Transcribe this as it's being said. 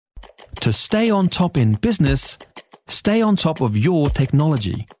To stay on top in business, stay on top of your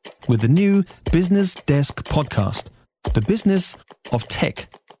technology with the new Business Desk podcast, The Business of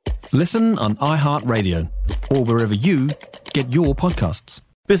Tech. Listen on iHeartRadio or wherever you get your podcasts.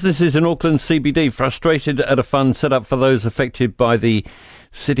 Businesses in Auckland CBD frustrated at a fund set up for those affected by the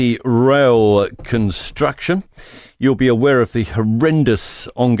City Rail construction. You'll be aware of the horrendous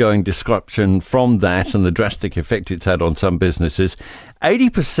ongoing disruption from that and the drastic effect it's had on some businesses.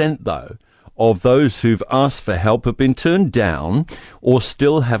 80%, though, of those who've asked for help have been turned down or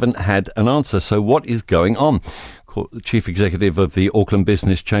still haven't had an answer. So what is going on? The Chief Executive of the Auckland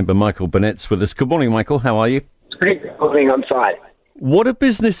Business Chamber, Michael Burnett's with us. Good morning, Michael. How are you? Good morning. I'm fine. What are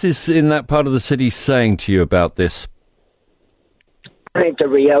businesses in that part of the city saying to you about this? I think the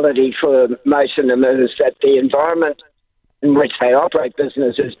reality for most of them is that the environment in which they operate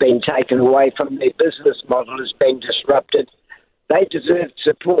business has been taken away from their business model, has been disrupted. They deserved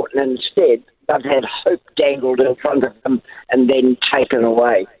support, and instead they've had hope dangled in front of them and then taken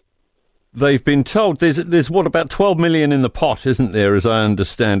away. They've been told there's what, about 12 million in the pot, isn't there, as I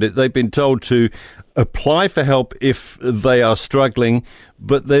understand it? They've been told to apply for help if they are struggling,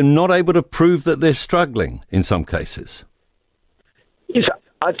 but they're not able to prove that they're struggling in some cases. Yes,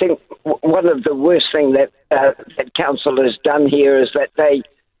 I think one of the worst things that council has done here is that they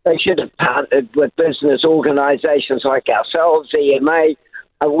should have partnered with business organisations like ourselves, EMA.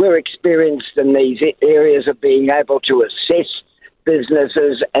 We're experienced in these areas of being able to assess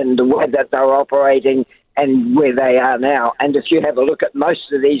businesses and the way that they're operating and where they are now. And if you have a look at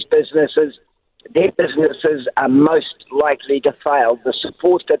most of these businesses, their businesses are most likely to fail. The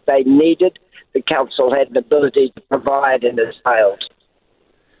support that they needed, the council had an ability to provide, and has failed.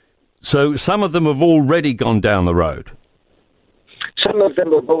 So some of them have already gone down the road? Some of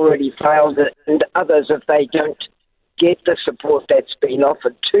them have already failed, and others, if they don't get the support that's been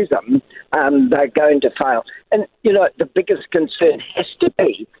offered to them, they're going to fail. And, you know, the biggest concern has to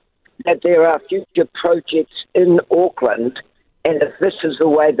be that there are future projects in Auckland, and if this is the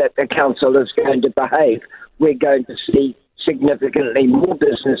way that the council is going to behave, we're going to see significantly more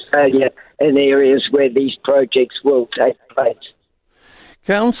business failure in areas where these projects will take place.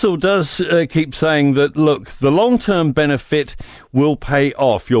 Council does keep saying that, look, the long-term benefit will pay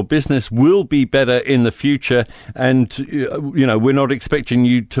off. Your business will be better in the future, and, you know, we're not expecting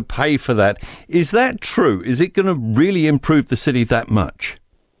you to pay for that. Is that true? Is it going to really improve the city that much?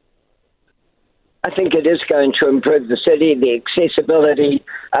 I think it is going to improve the city, the accessibility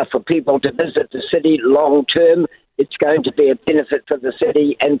for people to visit the city long term. It's going to be a benefit for the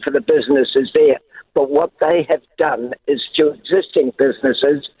city and for the businesses there. But what they have done is to existing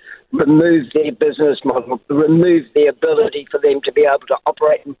businesses remove their business model, remove the ability for them to be able to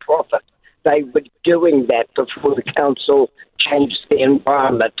operate and profit. They were doing that before the council changed the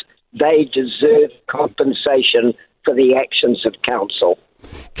environment. They deserve compensation for the actions of council.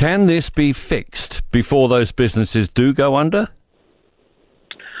 Can this be fixed before those businesses do go under?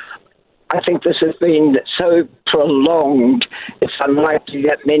 I think this has been so prolonged, it's unlikely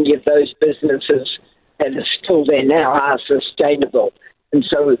that many of those businesses that are still there now are sustainable. And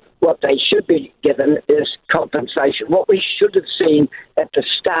so what they should be given is compensation. What we should have seen at the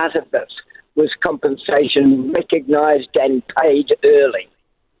start of this was compensation recognised and paid early.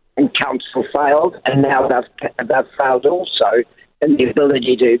 And council failed, and now they've failed also in the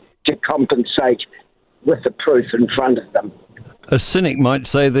ability to compensate with the proof in front of them. A cynic might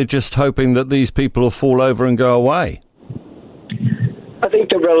say they're just hoping that these people will fall over and go away. I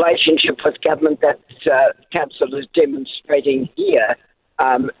think the relationship with government that council is demonstrating here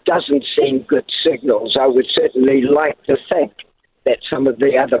doesn't send good signals. I would certainly like to think that some of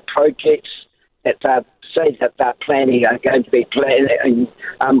the other projects that say that they're planning are going to be planning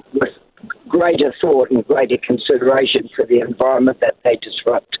with greater thought and greater consideration for the environment that they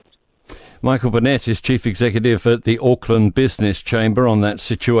disrupt. Michael Burnett is Chief Executive at the Auckland Business Chamber on that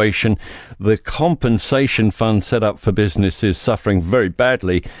situation. The compensation fund set up for businesses suffering very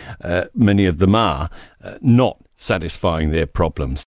badly, many of them are, not satisfying their problems.